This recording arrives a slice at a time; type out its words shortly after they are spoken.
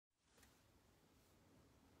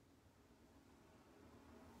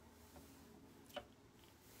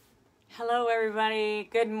Hello everybody,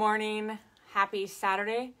 good morning, happy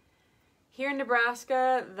Saturday. Here in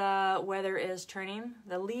Nebraska, the weather is turning.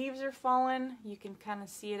 The leaves are falling, you can kind of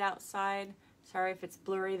see it outside. Sorry if it's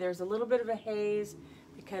blurry, there's a little bit of a haze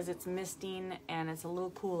because it's misting and it's a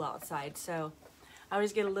little cool outside. So I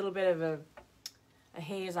always get a little bit of a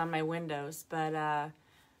haze on my windows, but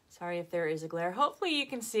sorry if there is a glare. Hopefully you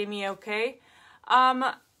can see me okay.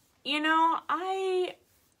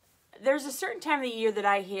 There's a certain time of the year that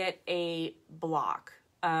I hit a block,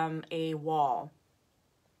 a wall,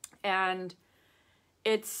 and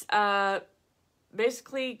it's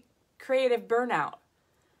basically creative burnout.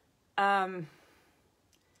 Throughout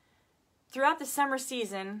the summer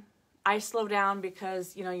season, I slow down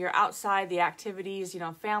because, you're outside, the activities,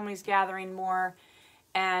 families gathering more,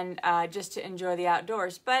 and just to enjoy the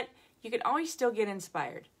outdoors. But you can always still get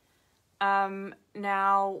inspired.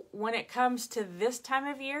 Now, when it comes to this time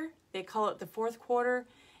of year, they call it the fourth quarter,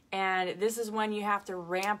 and this is when you have to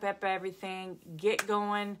ramp up everything, get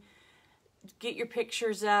going, get your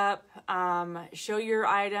pictures up, show your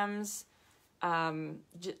items,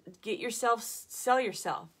 get yourself, sell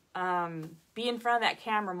yourself, be in front of that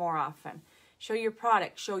camera more often, show your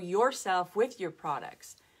product, show yourself with your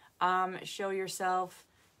products, show yourself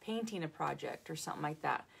painting a project or something like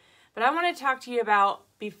that. But I want to talk to you about,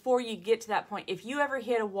 before you get to that point, if you ever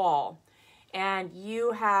hit a wall and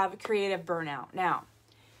you have creative burnout. Now,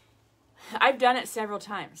 I've done it several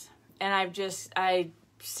times, and I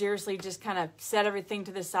seriously just kind of set everything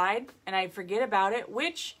to the side and I forget about it,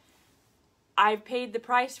 which I've paid the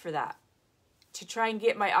price for that. To try and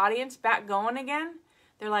get my audience back going again,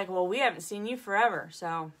 they're like, well, we haven't seen you forever,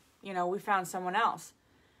 so, we found someone else.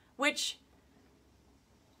 Which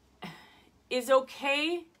is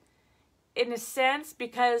okay in a sense,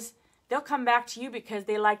 because they'll come back to you because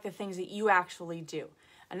they like the things that you actually do.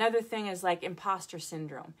 Another thing is like imposter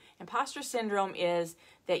syndrome. Imposter syndrome is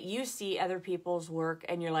that you see other people's work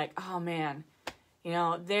and you're like, oh man,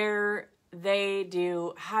 how do they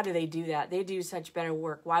do that? They do such better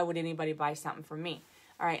work. Why would anybody buy something from me?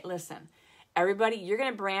 All right, listen, everybody, you're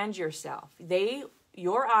going to brand yourself.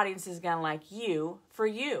 Your audience is going to like you for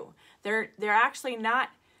you. They're actually not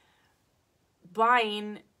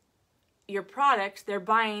buying your products, they're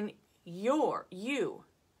buying you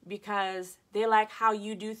because they like how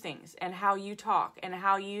you do things and how you talk and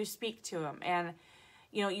how you speak to them, and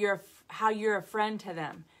how you're a friend to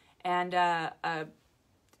them, and they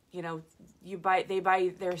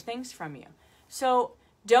buy their things from you. So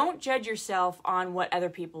don't judge yourself on what other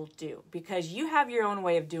people do, because you have your own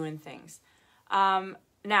way of doing things. Now,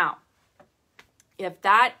 if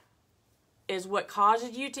that is what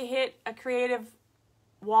causes you to hit a creative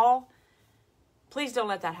wall, please don't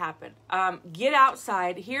let that happen. Get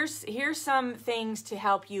outside. Here's some things to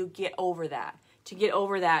help you get over that. To get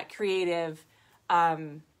over that creative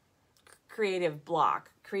block,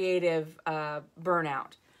 creative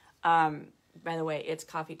burnout. By the way, it's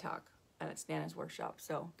Coffee Talk, and it's Nana's workshop.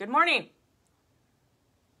 So good morning.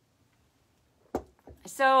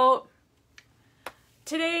 So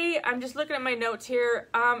today I'm just looking at my notes here.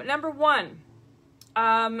 Number one,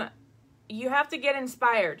 you have to get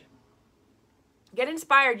inspired. Get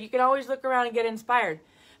inspired. You can always look around and get inspired.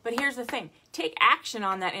 But here's the thing. Take action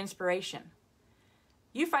on that inspiration.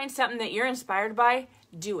 You find something that you're inspired by,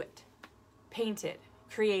 do it. Paint it.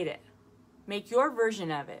 Create it. Make your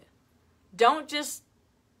version of it. Don't just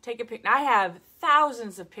take a picture. I have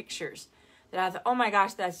thousands of pictures that I thought, oh my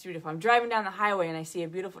gosh, that's beautiful. I'm driving down the highway and I see a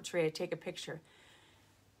beautiful tree. I take a picture.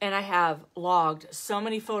 And I have logged so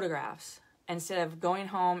many photographs instead of going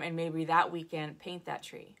home and maybe that weekend paint that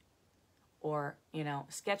tree. Or,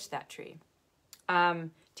 sketch that tree.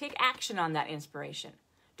 Take action on that inspiration.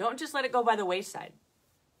 Don't just let it go by the wayside.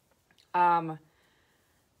 I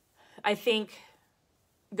think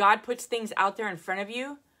God puts things out there in front of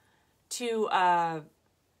you to have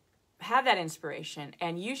that inspiration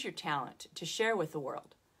and use your talent to share with the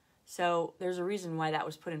world. So there's a reason why that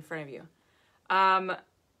was put in front of you.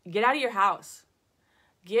 Get out of your house.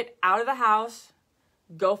 Get out of the house.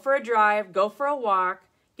 Go for a drive. Go for a walk.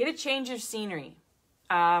 Get a change of scenery.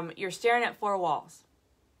 You're staring at four walls.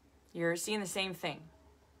 You're seeing the same thing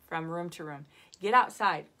from room to room. Get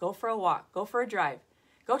outside. Go for a walk. Go for a drive.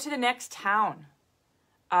 Go to the next town.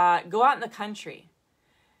 Go out in the country.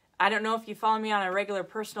 I don't know if you follow me on a regular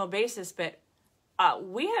personal basis, but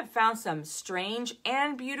we have found some strange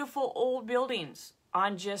and beautiful old buildings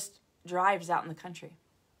on just drives out in the country.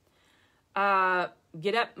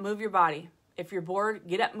 Get up, move your body. If you're bored,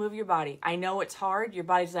 get up, move your body. I know it's hard. Your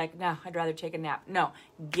body's like, no, I'd rather take a nap. No,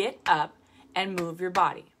 get up and move your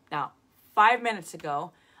body. Now, 5 minutes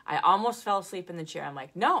ago, I almost fell asleep in the chair. I'm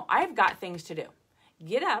like, no, I've got things to do.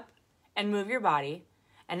 Get up and move your body.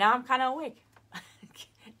 And now I'm kind of awake.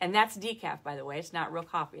 And that's decaf, by the way. It's not real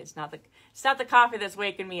coffee. It's not the coffee that's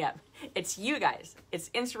waking me up. It's you guys. It's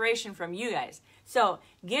inspiration from you guys. So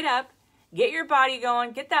get up, get your body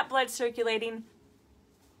going, get that blood circulating.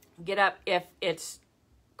 Get up. If it's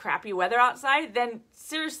crappy weather outside, then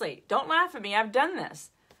seriously, don't laugh at me. I've done this.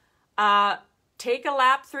 Take a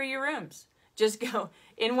lap through your rooms. Just go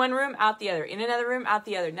in one room, out the other, in another room, out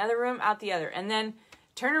the other, another room, out the other, and then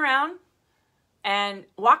turn around and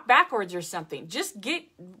walk backwards or something. Just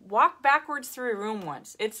walk backwards through a room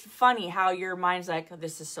once. It's funny how your mind's like, oh,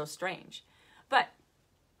 this is so strange. But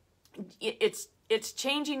it's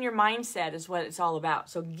changing your mindset is what it's all about.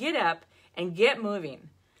 So get up and get moving.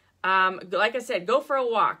 Like I said, go for a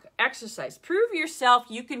walk, exercise, prove yourself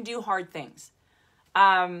you can do hard things.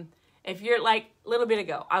 If you're like a little bit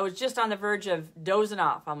ago, I was just on the verge of dozing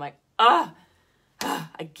off. I'm like,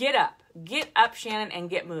 get up, Shannon, and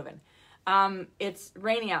get moving. It's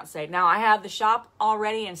raining outside. Now I have the shop all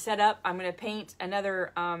ready and set up. I'm going to paint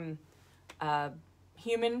another,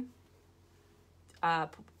 human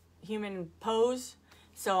pose.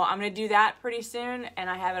 So I'm going to do that pretty soon, and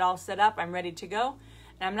I have it all set up. I'm ready to go.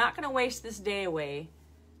 And I'm not going to waste this day away,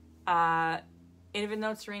 even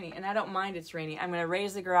though it's raining. And I don't mind it's raining. I'm going to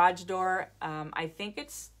raise the garage door. I think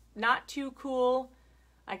it's not too cool.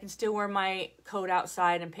 I can still wear my coat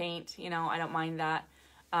outside and paint. You know, I don't mind that.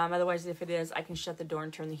 Otherwise, if it is, I can shut the door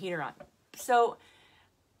and turn the heater on. So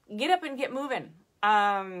get up and get moving.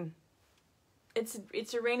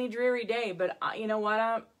 It's a rainy, dreary day, but you know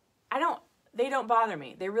what? They don't bother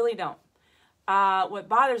me. They really don't. What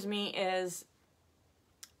bothers me is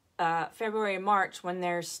February and March when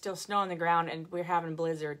there's still snow on the ground and we're having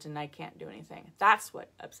blizzards and I can't do anything. That's what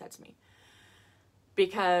upsets me.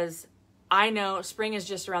 Because I know spring is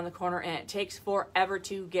just around the corner and it takes forever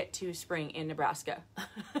to get to spring in Nebraska.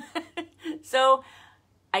 So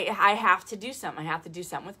I have to do something. I have to do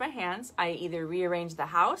something with my hands. I either rearrange the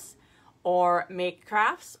house or make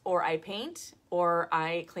crafts or I paint or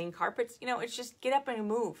I clean carpets. You know, it's just get up and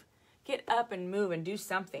move. Get up and move and do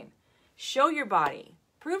something. Show your body.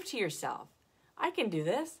 Prove to yourself, I can do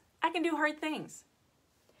this. I can do hard things.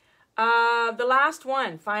 The last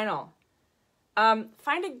one, final.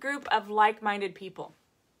 Find a group of like-minded people.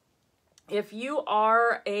 If you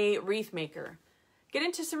are a wreath maker, get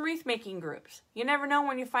into some wreath making groups. You never know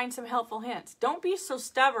when you find some helpful hints. Don't be so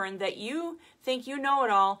stubborn that you think you know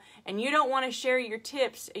it all and you don't want to share your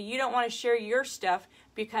tips. You don't want to share your stuff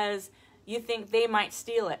because you think they might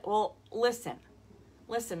steal it. Well, listen,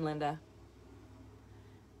 Linda.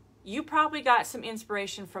 You probably got some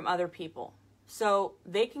inspiration from other people, so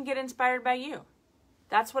they can get inspired by you.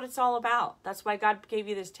 That's what it's all about. That's why God gave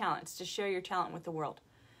you this talent. It's to share your talent with the world.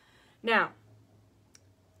 Now,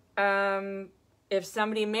 if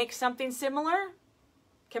somebody makes something similar,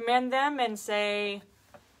 commend them and say,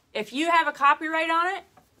 if you have a copyright on it,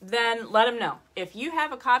 then let them know. If you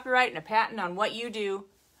have a copyright and a patent on what you do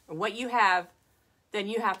or what you have, then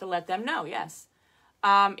you have to let them know, yes.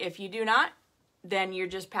 If you do not, then you're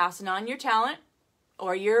just passing on your talent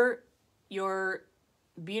or your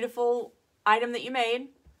beautiful item that you made.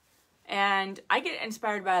 And I get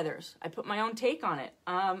inspired by others. I put my own take on it.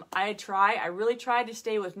 I really try to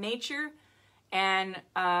stay with nature and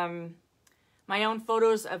my own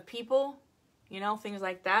photos of people, you know, things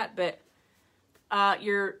like that. But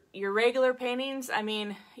your regular paintings, I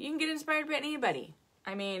mean, you can get inspired by anybody.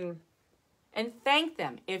 I mean, and thank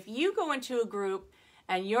them. If you go into a group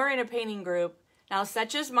and you're in a painting group, now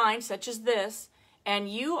such as mine, such as this,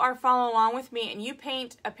 and you are following along with me and you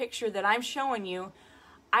paint a picture that I'm showing you,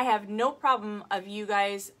 I have no problem of you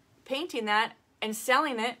guys painting that and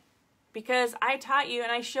selling it because I taught you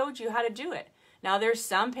and I showed you how to do it. Now there's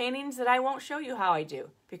some paintings that I won't show you how I do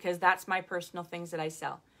because that's my personal things that I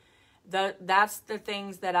sell. That's the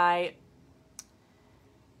things that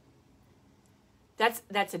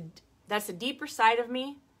that's a deeper side of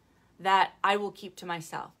me that I will keep to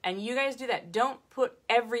myself. And you guys do that. Don't put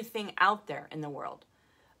everything out there in the world.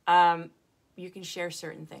 You can share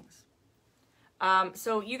certain things.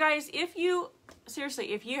 So you guys, if you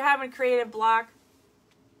have a creative block,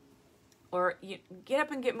 or you get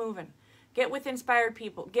up and get moving. Get with inspired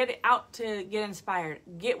people. Get out to get inspired.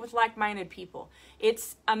 Get with like-minded people.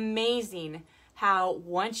 It's amazing how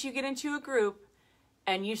once you get into a group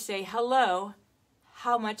and you say hello,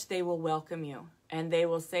 how much they will welcome you. And they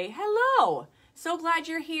will say, hello, so glad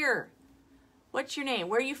you're here. What's your name?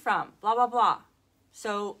 Where are you from? Blah, blah, blah.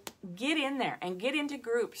 So get in there and get into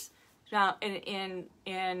groups. Now, in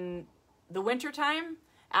the wintertime,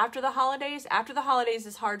 After the holidays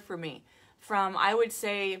is hard for me. From, I would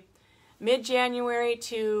say, mid-January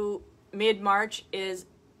to mid-March is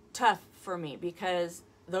tough for me because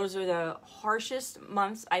those are the harshest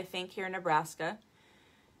months, I think, here in Nebraska.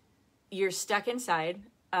 You're stuck inside.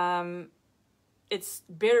 It's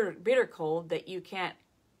bitter cold that you can't,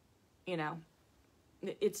 you know,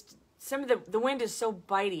 it's some of the wind is so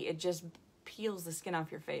bitey, it just peels the skin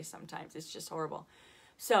off your face sometimes. It's just horrible.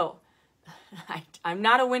 So I'm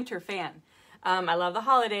not a winter fan. I love the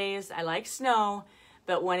holidays. I like snow,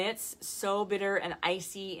 but when it's so bitter and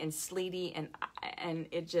icy and sleety and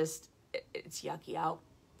it's yucky out.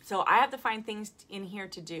 So I have to find things in here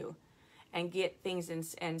to do and get things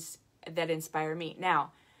that inspire me.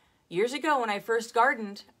 Now, years ago when I first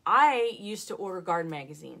gardened, I used to order garden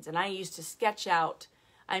magazines and I used to sketch out.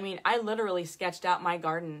 I mean, I literally sketched out my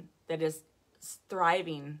garden that is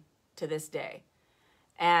thriving to this day.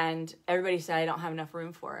 And everybody said I don't have enough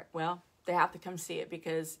room for it. Well, they have to come see it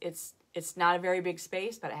because it's not a very big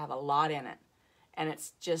space, but I have a lot in it. And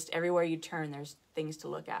it's just everywhere you turn, there's things to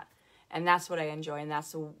look at. And that's what I enjoy, and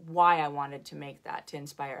that's why I wanted to make that, to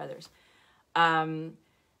inspire others.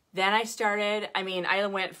 Then I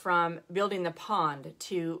went from building the pond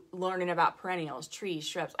to learning about perennials, trees,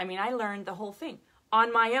 shrubs. I mean, I learned the whole thing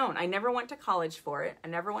on my own. I never went to college for it. I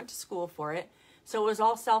never went to school for it. So it was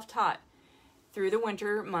all self-taught through the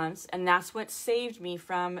winter months, and that's what saved me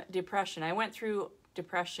from depression. I went through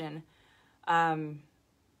depression 1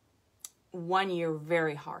 year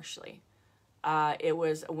very harshly. It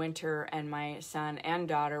was a winter, and my son and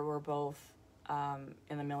daughter were both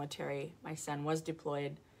in the military. My son was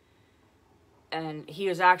deployed, and he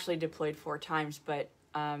was actually deployed 4 times, but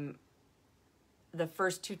the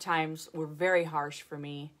first 2 times were very harsh for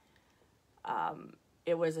me.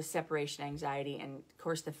 It was a separation anxiety, and of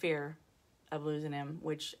course the fear of losing him,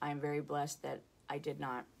 which I'm very blessed that I did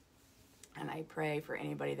not. And I pray for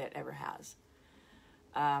anybody that ever has.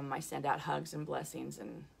 I send out hugs and blessings,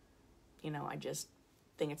 and I just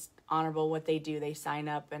think it's honorable what they do. They sign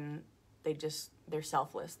up and they're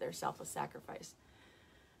selfless. They're selfless sacrifice.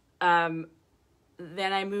 Then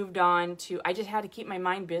I moved on to, I just had to keep my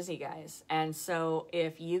mind busy, guys. And so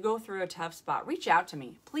if you go through a tough spot, reach out to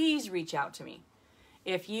me. Please reach out to me.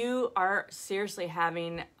 If you are seriously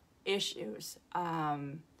having issues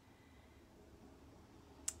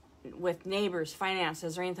with neighbors,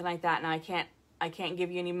 finances, or anything like that, and I can't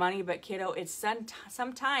give you any money, but kiddo, it's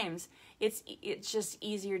sometimes it's just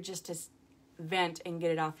easier just to vent and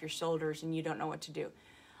get it off your shoulders, and you don't know what to do.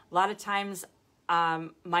 A lot of times,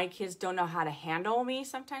 my kids don't know how to handle me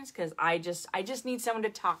sometimes because I just need someone to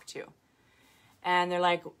talk to, and they're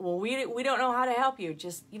like, well, we don't know how to help you.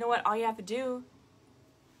 Just, you know what? All you have to do.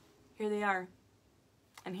 Here they are,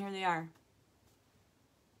 and here they are.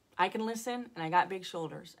 I can listen, and I got big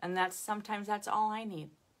shoulders, and sometimes that's all I need.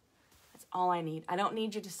 That's all I need. I don't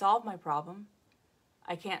need you to solve my problem.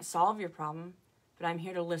 I can't solve your problem, but I'm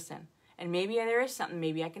here to listen. And maybe there is something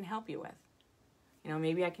maybe I can help you with.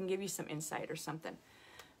 Maybe I can give you some insight or something.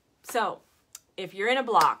 So, if you're in a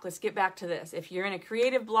block, let's get back to this. If you're in a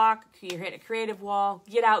creative block, you're hitting a creative wall,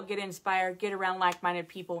 get out, get inspired, get around like-minded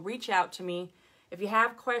people, reach out to me. If you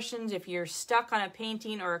have questions, if you're stuck on a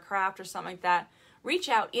painting or a craft or something like that, reach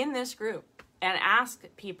out in this group and ask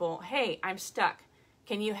people, hey, I'm stuck.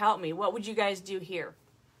 Can you help me? What would you guys do here?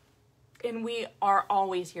 And we are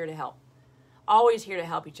always here to help. Always here to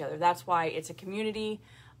help each other. That's why it's a community.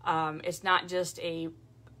 It's not just a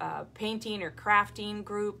painting or crafting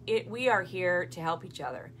group. We are here to help each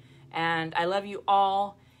other. And I love you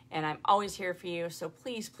all, and I'm always here for you. So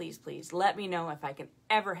please, please, please let me know if I can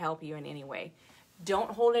ever help you in any way.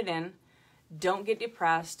 Don't hold it in. Don't get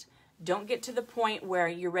depressed. Don't get to the point where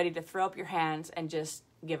you're ready to throw up your hands and just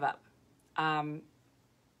give up.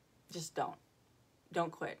 Just don't.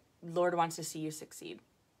 Don't quit. The Lord wants to see you succeed.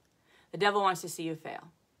 The devil wants to see you fail.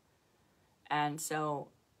 And so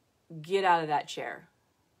get out of that chair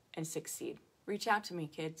and succeed. Reach out to me,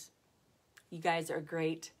 kids. You guys are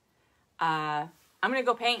great. I'm going to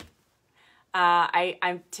go paint.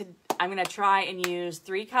 I'm going to try and use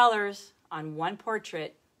 3 colors on one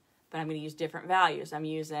portrait, but I'm going to use different values. I'm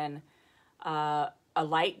using a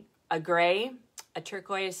gray, a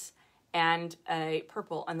turquoise, and a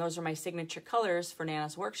purple, and those are my signature colors for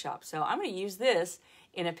Nana's workshop. So I'm going to use this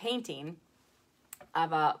in a painting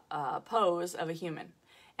of a pose of a human.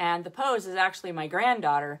 And the pose is actually my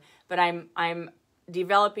granddaughter, but I'm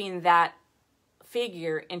developing that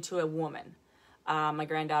figure into a woman. My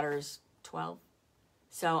granddaughter is 12.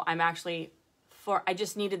 So I'm actually, I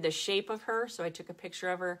just needed the shape of her, so I took a picture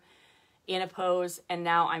of her. in a pose, and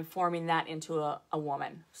now I'm forming that into a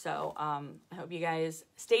woman. So I hope you guys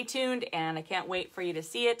stay tuned, and I can't wait for you to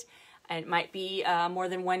see it. It might be more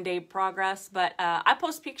than 1 day progress, but I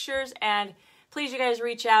post pictures, and please, you guys,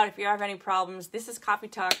 reach out if you have any problems. This is Coffee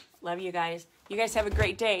Talk. Love you guys. You guys have a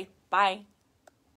great day. Bye.